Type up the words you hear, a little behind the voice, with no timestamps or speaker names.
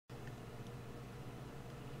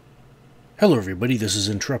Hello everybody, this is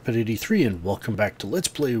Intrepid83 and welcome back to Let's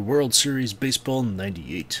Play World Series Baseball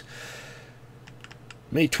 98.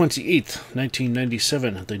 May 28th,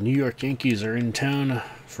 1997, the New York Yankees are in town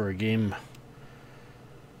for a game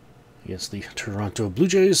against the Toronto Blue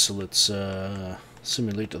Jays, so let's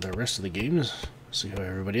simulate the rest of the games, see how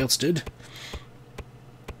everybody else did.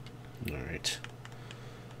 Alright.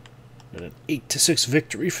 Got an 8-6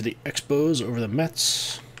 victory for the Expos over the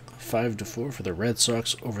Mets. 5-4 for the Red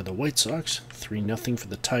Sox over the White Sox, 3-0 for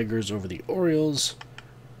the Tigers over the Orioles,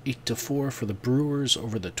 8-4 for the Brewers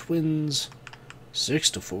over the Twins,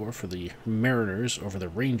 6-4 for the Mariners over the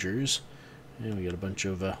Rangers, and we got a bunch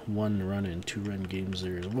of 1-run and 2-run games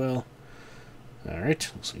there as well. Alright,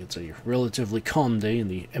 looks like it's a relatively calm day in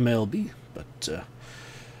the MLB, but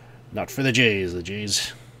not for the Jays. The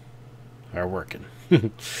Jays are working.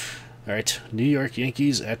 Alright, New York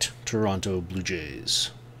Yankees at Toronto Blue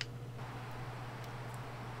Jays.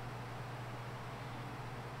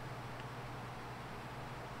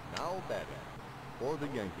 Now batting for the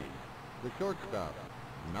Yankees, the shortstop,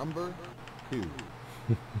 number 2.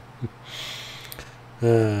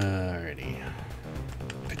 Alrighty.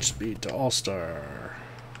 Pitch speed to All-Star.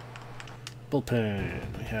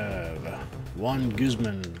 Bullpen. We have Juan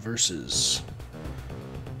Guzman versus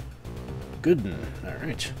Gooden.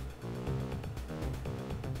 Alright.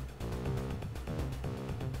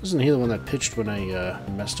 Wasn't he the one that pitched when I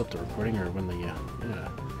messed up the recording, or when the, yeah,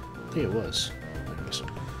 I think it was. Anyways.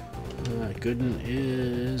 Gooden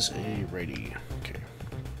is a righty. Okay.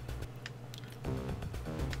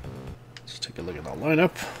 Let's take a look at the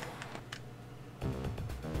lineup.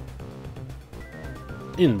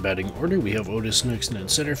 In batting order, we have Otis Nixon in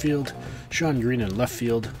center field, Sean Green in left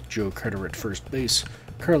field, Joe Carter at first base,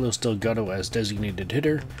 Carlos Delgado as designated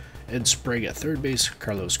hitter, Ed Sprague at third base,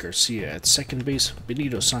 Carlos Garcia at second base,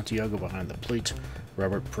 Benito Santiago behind the plate,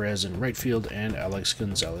 Robert Perez in right field, and Alex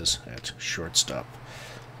Gonzalez at shortstop.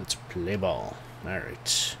 Let's play ball.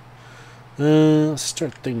 Alright. Let's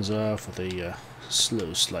start things off with a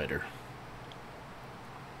slow slider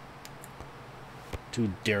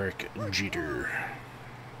to Derek Jeter.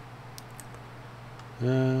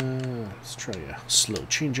 Let's try a slow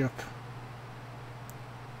changeup.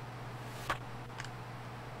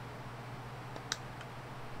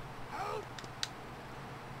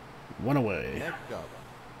 One away. Next up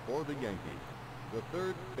for the Yankees, the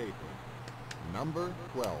third baseman, number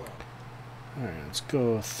 12. Alright, let's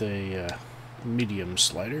go with a medium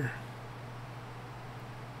slider.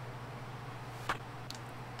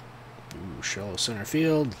 Ooh, shallow center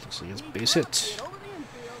field. Looks like it's base hit.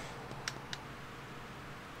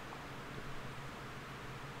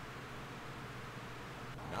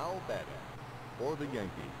 Now batting for the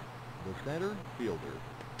Yankees, the center fielder,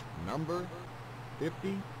 number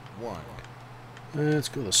 51. Let's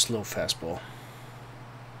go with a slow fastball.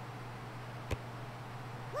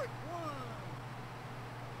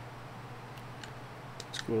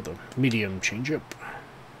 Let's go with a medium changeup.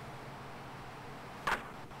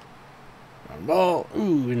 Ground ball.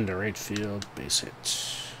 Ooh, into right field. Base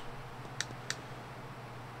hit.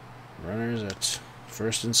 Runners at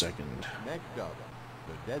first and second. Next up,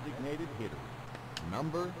 the designated hitter,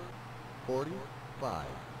 number 45.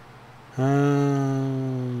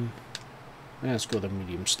 Let's go with a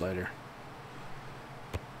medium slider.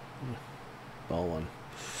 Ball one.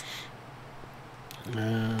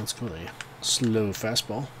 Let's go with a slow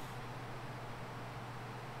fastball.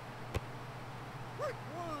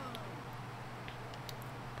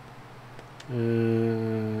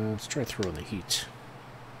 Let's try throwing the heat.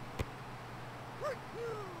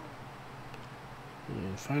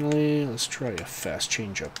 And finally, let's try a fast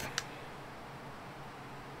changeup.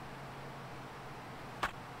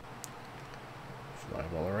 Fly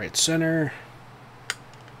ball to right center.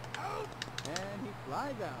 And he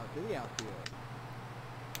flies out to the outfield.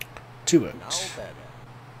 2 Now outs. batting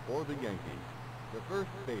for the Yankees, the first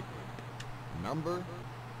baseman, number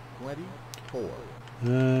 24.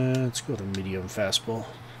 Let's go with a medium fastball.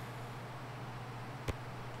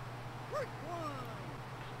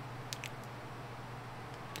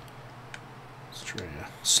 Let's try a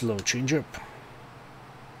slow changeup.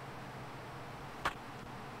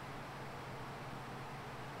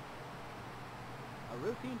 A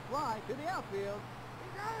routine fly to the outfield. He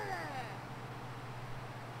got it!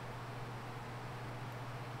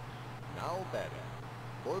 Now batting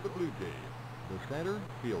for the Blue Jays, the center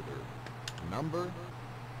fielder, number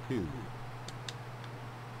 2.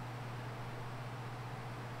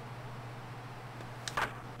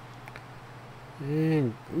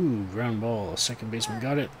 And, ooh, ground ball. Second baseman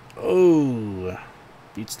got it. Oh,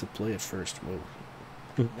 beats the play at first. Whoa.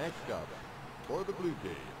 Next up, for the Blue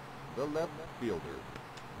Jays, the left fielder,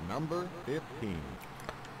 number 15.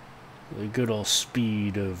 The good old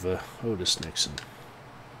speed of Otis Nixon.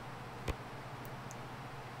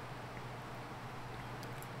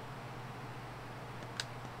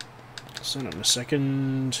 Send him a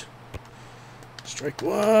second. Strike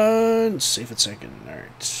one. Safe at second.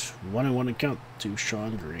 Alright. 1-1 count to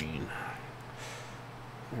Sean Green.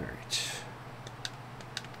 Alright.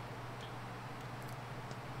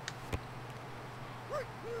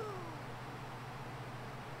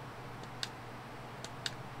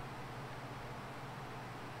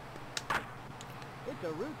 It's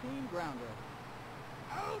a routine grounder.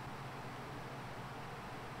 Out.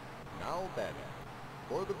 Now batting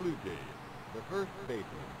for the Blue Jays, the first baseman,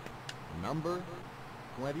 number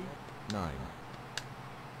 29.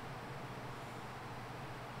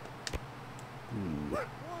 Ooh.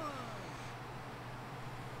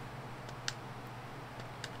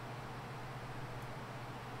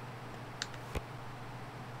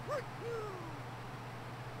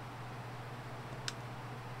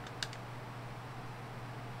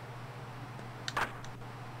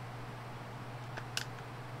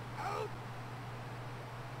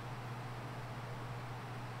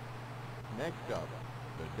 Next up,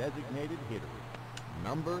 the designated hitter,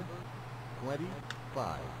 number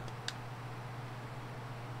 25.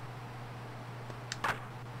 A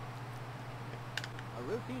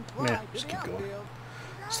routine fly Yeah, to just the keep going. outfield.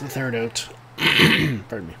 It's the third out.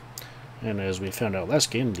 Pardon me. And as we found out last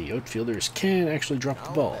game, the outfielders can actually drop the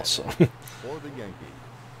Now ball. batting So for the Yankees,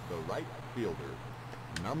 the right fielder,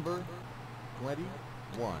 number 21.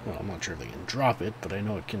 well, I'm not sure if they can drop it, but I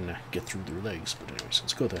know it can get through their legs. But anyways,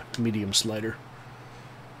 let's go with the medium slider.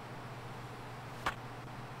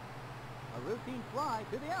 A routine fly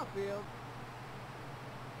to the outfield.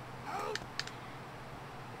 Out.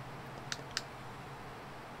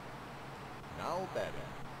 Now batting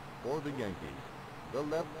for the Yankees, the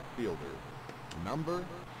left fielder, number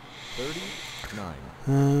 39.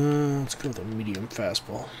 Let's go with a medium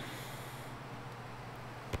fastball.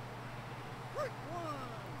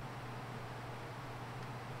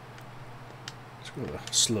 Let's go with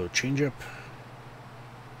a slow changeup.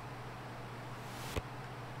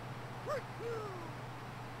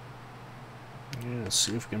 Yeah, let's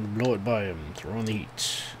see if we can blow it by him. Throw in the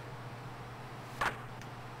heat.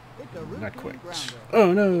 It's a routine Not quite. grounder.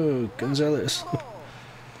 Oh no, Gonzalez. Ball.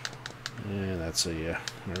 Yeah, that's a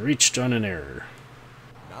reached on an error.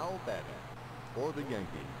 Now batting for the Yankees,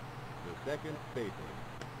 the second baseman,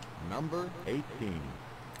 number 18.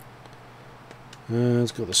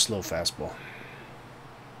 Let's go with a slow fastball.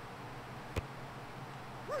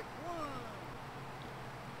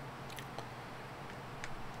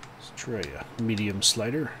 Let's try a medium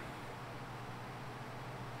slider.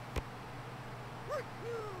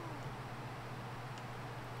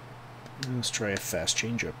 Let's try a fast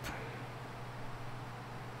changeup.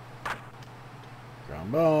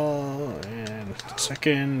 Ground ball, and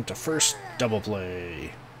second to first, double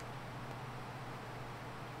play.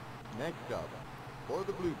 Next up, for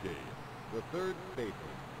the Blue Jays, the third baseman,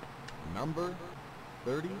 number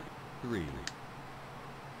 33.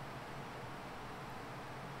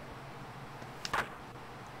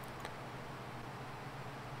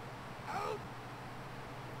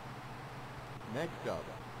 Next up,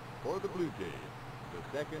 for the Blue Jays,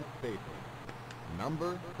 the second baseman,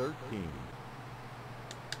 number 13.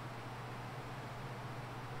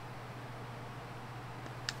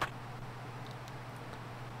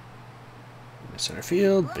 Center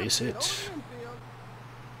field, base hit. Over the infield.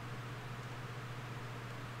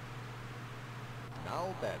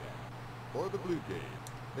 Now batting for the Blue Jays,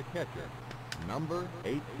 the catcher, number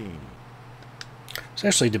 18. I was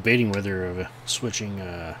actually debating whether switching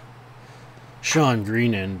Sean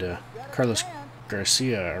Green and Carlos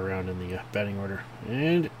Garcia around in the batting order.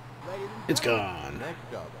 And Ladies and it's gentlemen, gone.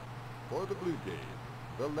 Next up, for the Blue Jays,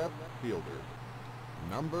 the left fielder,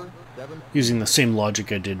 number 7. Using the same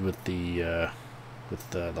logic I did with the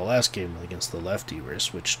last game against the lefty, where I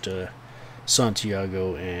switched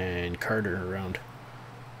Santiago and Carter around.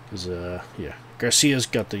 Because yeah, Garcia's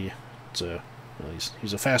got the well,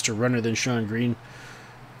 he's a faster runner than Sean Green.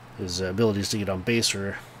 His abilities to get on base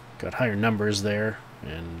are got higher numbers there,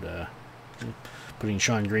 and putting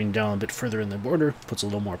Sean Green down a bit further in the border puts a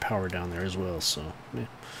little more power down there as well. So yeah,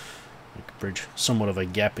 I could bridge somewhat of a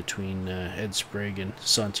gap between Ed Sprague and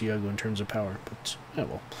Santiago in terms of power. But yeah,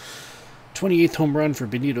 well, 28th home run for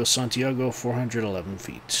Benito Santiago, 411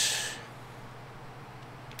 feet.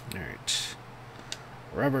 All right,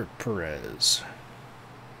 Robert Perez.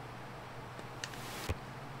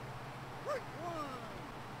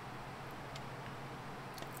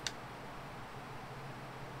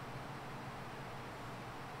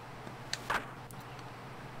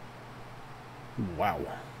 wow.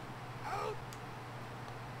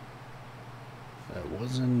 That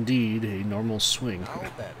was indeed a normal swing. Now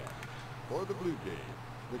batting for the Blue Jays,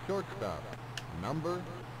 the shortstop, number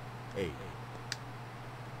 8. He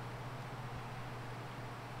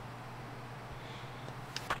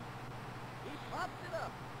pops it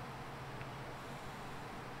up.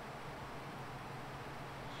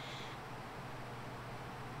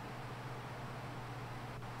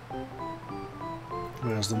 Who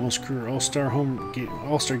has the most career All-Star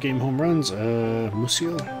game home runs?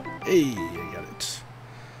 Musial? Hey, I got it.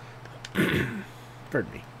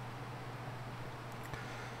 Pardon me.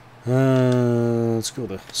 Let's go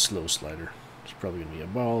with a slow slider. It's probably gonna be a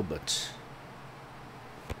ball, but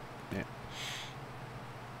yeah.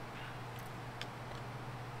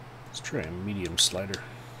 Let's try a medium slider.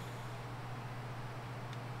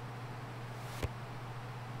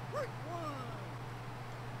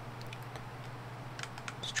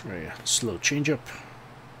 Let's try a slow changeup.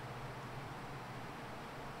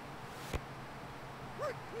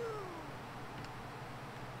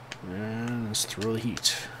 And let's throw the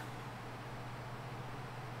heat.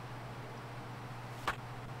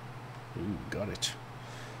 Ooh, got it.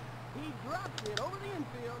 He drops it over the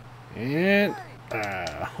infield. And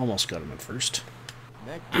almost got him at first.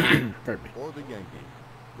 Next Pardon me. for the Yankees,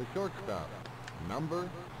 the shortstop, number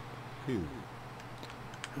 2.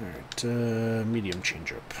 Alright, medium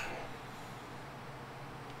changeup.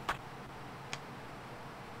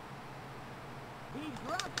 He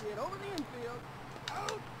drops it over the infield.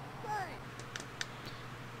 Out. Bang.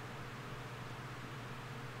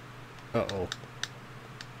 Uh-oh.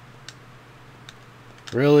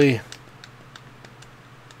 Really?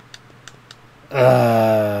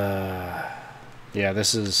 Yeah,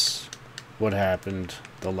 this is what happened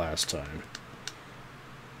the last time.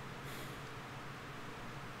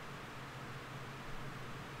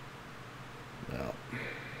 Well,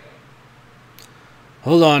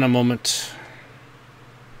 hold on a moment.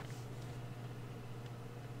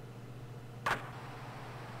 It's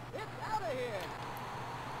out of here.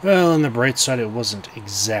 Well, on the bright side, it wasn't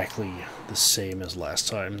exactly the same as last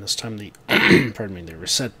time. This time the pardon me, the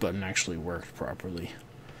reset button actually worked properly.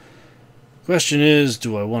 Question is,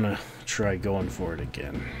 do I want to try going for it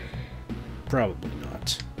again? Probably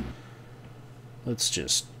not. Let's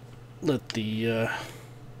just let the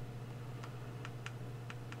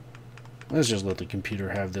let's just let the computer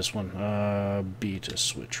have this one. B to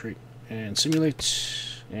switch rate and simulate,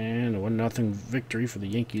 and a 1-0 victory for the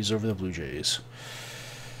Yankees over the Blue Jays.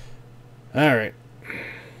 All right.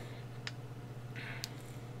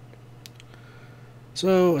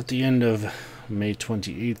 So at the end of May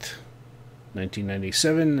 28th,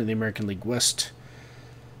 1997, in the American League West,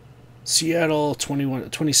 Seattle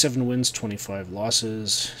 27 wins, 25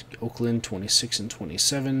 losses. Oakland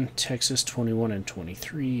 26-27. Texas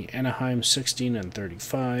 21-23. Anaheim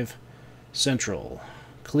 16-35. Central,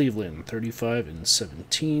 Cleveland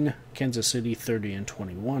 35-17. Kansas City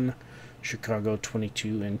 30-21. Chicago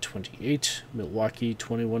 22-28. Milwaukee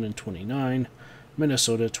 21-29.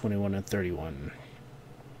 Minnesota 21-31.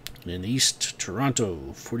 In the East,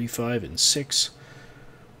 Toronto 45-6.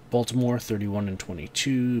 Baltimore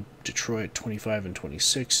 31-22, Detroit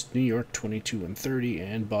 25-26, New York 22-30,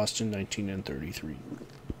 and Boston 19-33.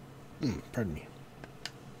 Pardon me.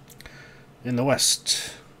 In the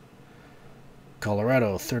West,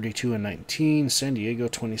 Colorado 32-19, San Diego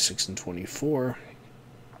 26-24,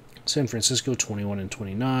 San Francisco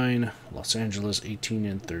 21-29, Los Angeles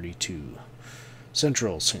 18-32.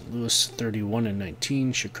 Central, St. Louis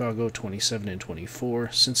 31-19, Chicago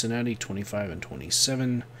 27-24, Cincinnati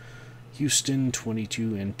 25-27. Houston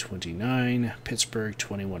 22-29, Pittsburgh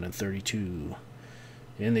 21-32.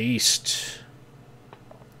 In the East,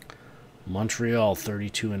 Montreal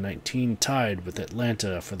 32-19, tied with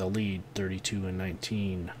Atlanta for the lead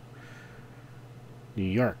 32-19. New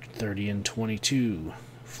York 30-22,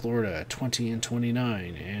 Florida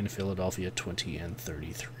 20-29, and Philadelphia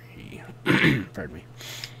 20-33. Pardon me.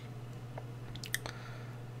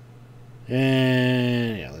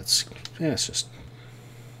 And yeah, it's just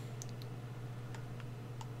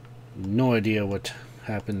no idea what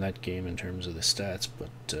happened that game in terms of the stats, but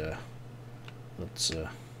let's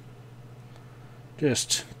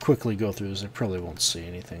just quickly go through this. I probably won't say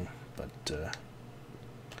anything, but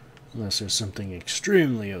unless there's something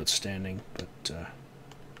extremely outstanding, but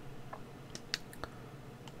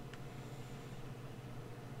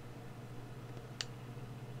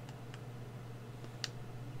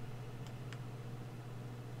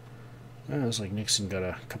it was like Nixon got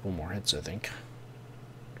a couple more hits, I think.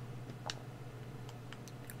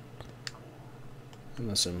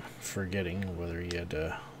 Unless I'm forgetting whether he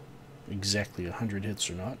had exactly 100 hits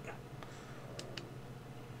or not.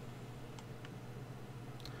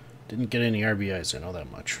 Didn't get any RBIs, I know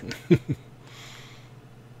that much.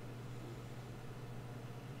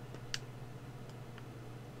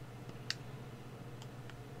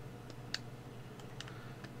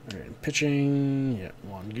 Alright, pitching. Yeah,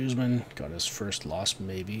 Juan Guzman got his first loss,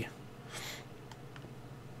 maybe.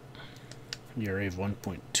 ERA of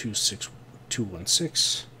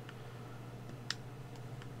 1.26216.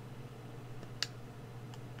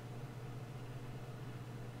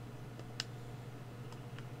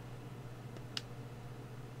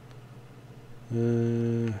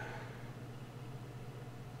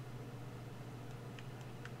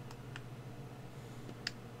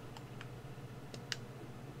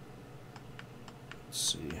 Let's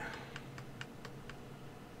see.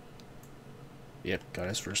 Yep, got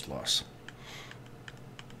his first loss.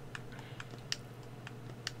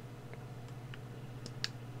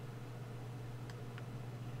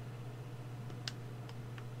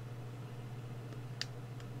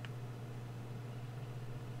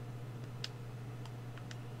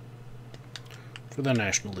 For the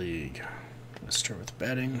National League, let's start with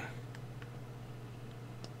batting.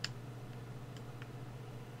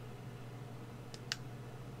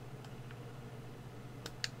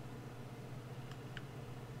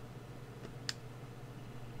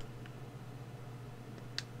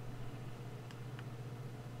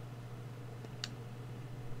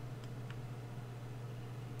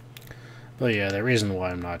 But yeah, the reason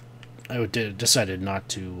why I decided not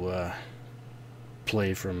to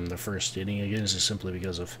play from the first inning again is just simply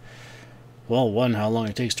because of, well, one, how long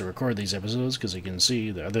it takes to record these episodes, because you can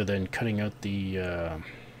see that other than cutting out the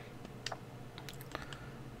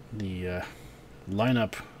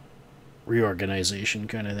lineup reorganization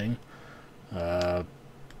kind of thing,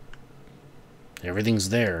 everything's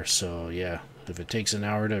there. So yeah, if it takes an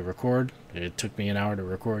hour to record, it took me an hour to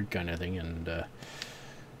record kind of thing, and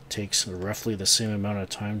takes roughly the same amount of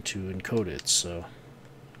time to encode it. So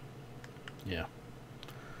yeah.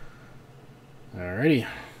 Alrighty,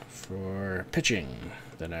 for pitching,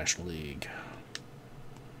 the National League.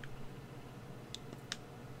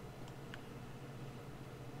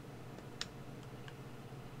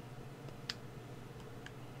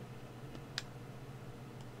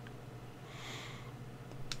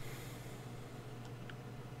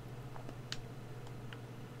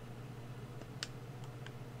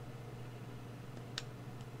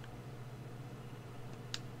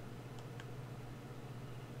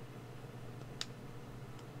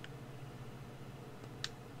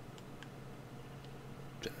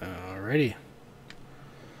 Alrighty.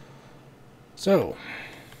 So,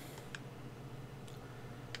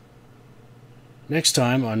 next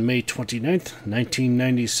time on May 29th,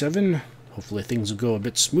 1997, hopefully things will go a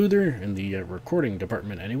bit smoother in the recording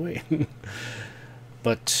department anyway.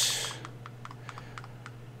 But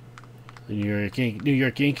the New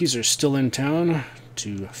York Yankees are still in town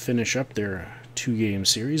to finish up their 2-game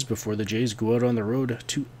series before the Jays go out on the road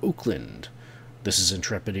to Oakland. This is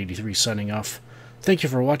Intrepid83 signing off. Thank you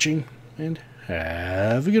for watching, and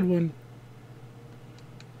have a good one.